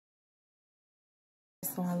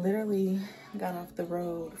So I literally got off the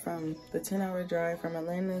road from the 10-hour drive from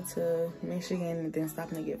Atlanta to Michigan and then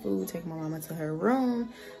stopping to get food, take my mama to her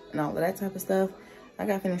room and all of that type of stuff. I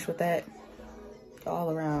got finished with that all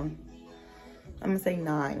around, I'm gonna say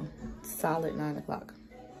 9, solid 9 o'clock.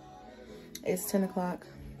 It's 10 o'clock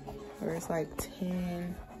or it's like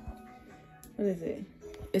 10, what is it?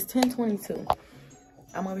 It's 10:22.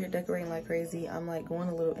 I'm over here decorating like crazy. I'm like going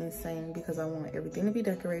a little insane because I want everything to be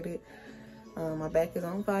decorated. My back is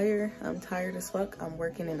on fire. I'm tired as fuck. I'm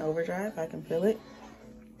working in overdrive. I can feel it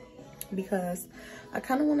because I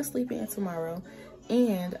kind of want to sleep in tomorrow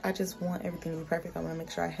and I just want everything to be perfect. I want to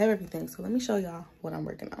make sure I have everything. So let me show y'all what I'm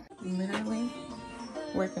working on. Literally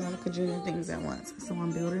working on a cajillion things at once. So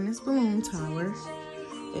I'm building this balloon tower.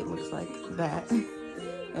 It looks like that.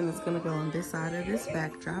 And it's gonna go on this side of this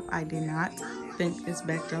backdrop. I did not think this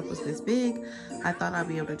backdrop was this big. I thought I'd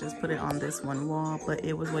be able to just put it on this one wall, but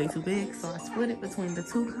it was way too big, so I split it between the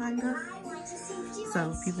two kinda.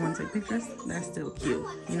 So if people want to take pictures, that's still cute.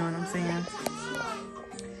 You know what I'm saying?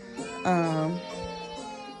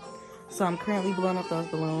 So I'm currently blowing up those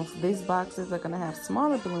balloons. These boxes are gonna have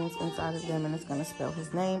smaller balloons inside of them, and it's gonna spell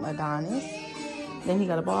his name, Adonis. Then he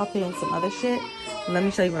got a ball pin, some other shit. Let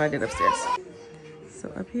me show you what I did upstairs. So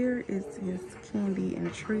up here is his candy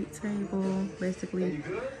and treat table, basically.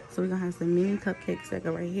 So we're gonna have some mini cupcakes that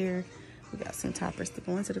go right here. We got some toppers to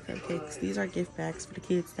go into the cupcakes. These are gift bags for the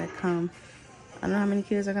kids that come. I don't know how many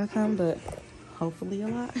kids are gonna come, but hopefully a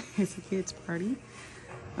lot. It's a kids party.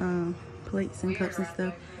 Plates and cups and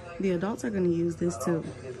stuff. The adults are gonna use this too.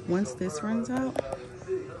 Once this runs out,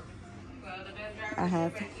 I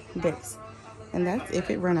have this. And that's if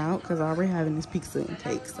it run out, because all we're having is pizza and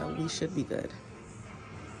cake, so we should be good.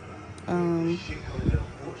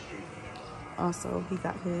 Also, he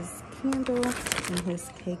got his candle and his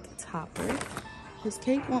cake topper. His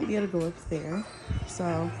cake won't be able to go up there,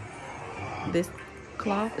 so this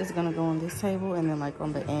cloth is gonna go on this table, and then like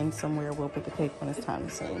on the end somewhere we'll put the cake when it's time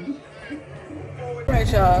to serve.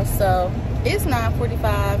 Alright y'all, so it's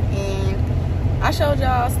 9:45 and I showed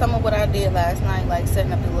y'all some of what I did last night, like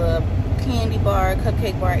setting up the little candy bar,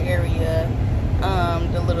 cupcake bar area,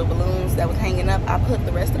 the little balloons that was hanging up. I put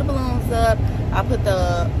the rest of the balloons up. I put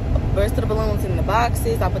the rest of the balloons in the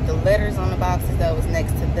boxes. I put the letters on the boxes that was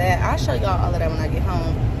next to that. I'll show y'all all of that when I get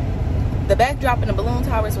home. The backdrop and the balloon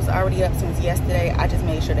towers was already up since yesterday. I just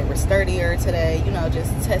made sure they were sturdier today, you know,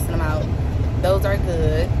 just testing them out. Those are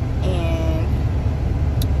good. And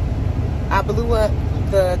I blew up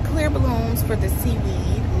the clear balloons for the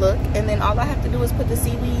seaweed look, and then all I have to do is put the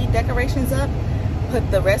seaweed decorations up, put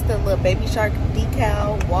the rest of the little baby shark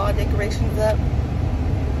decal wall decorations up,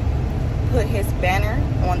 put his banner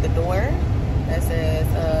on the door that says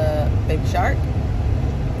baby shark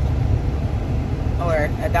or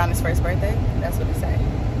Adonis' first birthday, that's what it say.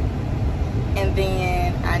 And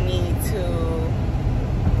then I need to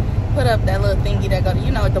put up that little thingy that go to,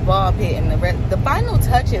 you know, the ball pit, and the final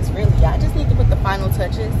touches. Really, I just need to put the final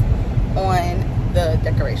touches on the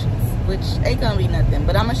decorations, which ain't gonna be nothing,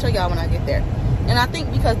 but I'm gonna show y'all when I get there. And I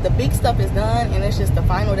think because the big stuff is done and it's just the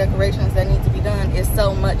final decorations that need to be done, it's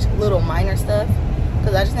so much little minor stuff,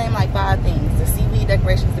 because I just named like 5 things: the seaweed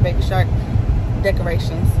decorations, the baby shark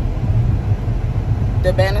decorations,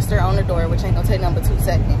 the banister on the door, which ain't gonna take number 2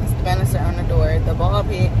 seconds, the banister on the door, the ball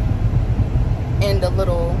pit, and the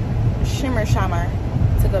little shimmer shimmer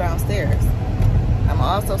to go downstairs. I'm gonna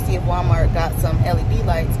also see if Walmart got some LED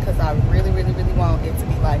lights, because I really want it to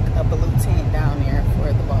be like a blue tint down there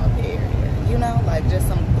for the ball pit area, you know, like just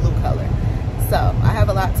some blue color. So I have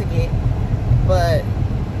a lot to get, but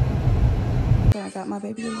yeah, I got my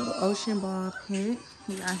baby a little ocean ball pit.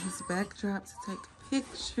 He got his backdrop to take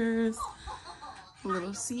pictures, a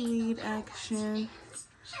little seaweed action,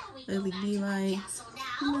 LED lights,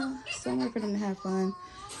 you know, somewhere for them to have fun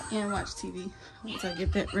and watch TV once I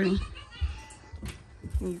get that ready.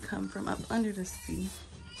 And you come from up under the sea.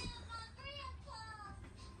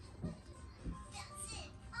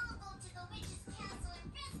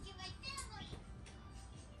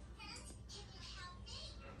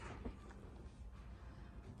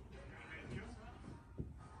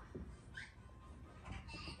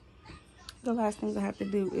 The last thing I have to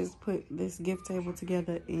do is put this gift table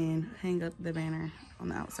together and hang up the banner on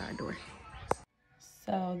the outside door.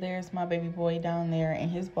 So there's my baby boy down there in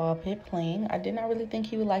his ball pit playing. I did not really think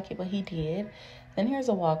he would like it, but he did. Then here's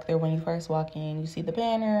a walk there. When you first walk in, you see the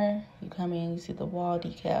banner, you come in, you see the wall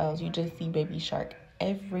decals, you just see baby shark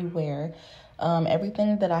everywhere.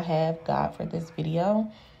 Everything that I have got for this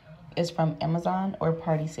video is from Amazon or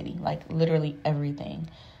Party City, like literally everything.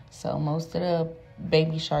 So most of the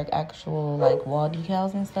Baby Shark actual like wall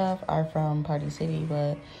decals and stuff are from Party City.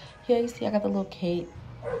 But yeah, you see I got the little cake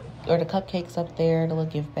or the cupcakes up there, the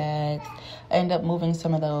little gift bags. I ended up moving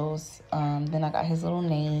some of those. Then I got his little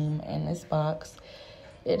name in this box.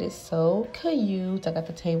 It is so cute. I got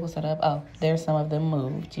the table set up. Oh, there's some of them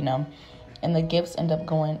moved, you know. And the gifts end up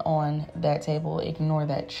going on that table. Ignore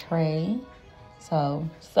that tray. So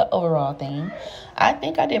it's the overall theme. I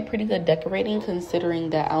think I did pretty good decorating considering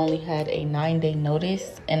that I only had a 9-day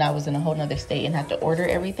notice and I was in a whole nother state and had to order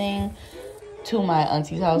everything to my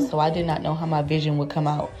auntie's house. So I did not know how my vision would come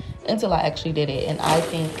out until I actually did it. And I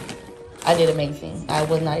think I did amazing. I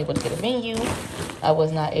was not able to get a venue. I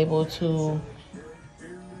was not able to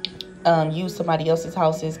use somebody else's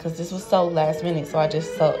houses because this was so last minute. So I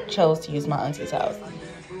just chose to use my auntie's house.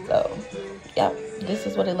 So, yep. This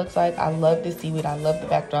is what it looks like. I love the seaweed. I love the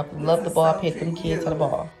backdrop. Love the ball pit. Them kids had a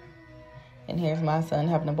ball. And here's my son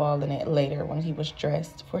having a ball in it later when he was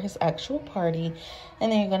dressed for his actual party.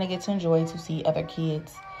 And then you're going to get to enjoy to see other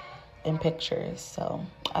kids in pictures. So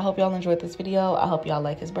I hope y'all enjoyed this video. I hope y'all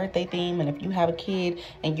like his birthday theme. And if you have a kid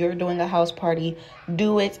and you're doing a house party,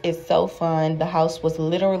 do it. It's so fun. The house was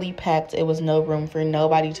literally packed. It was no room for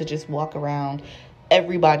nobody to just walk around.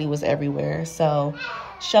 Everybody was everywhere. So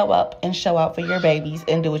show up and show out for your babies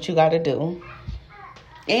and do what you got to do.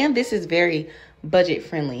 And this is very budget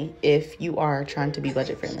friendly if you are trying to be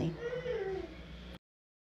budget friendly.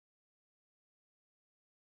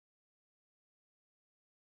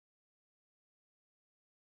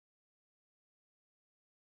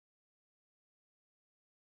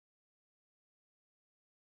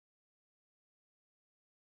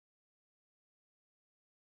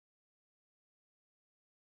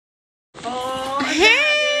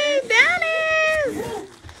 Hey, Adonis!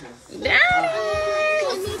 Adonis!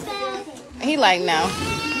 He like no.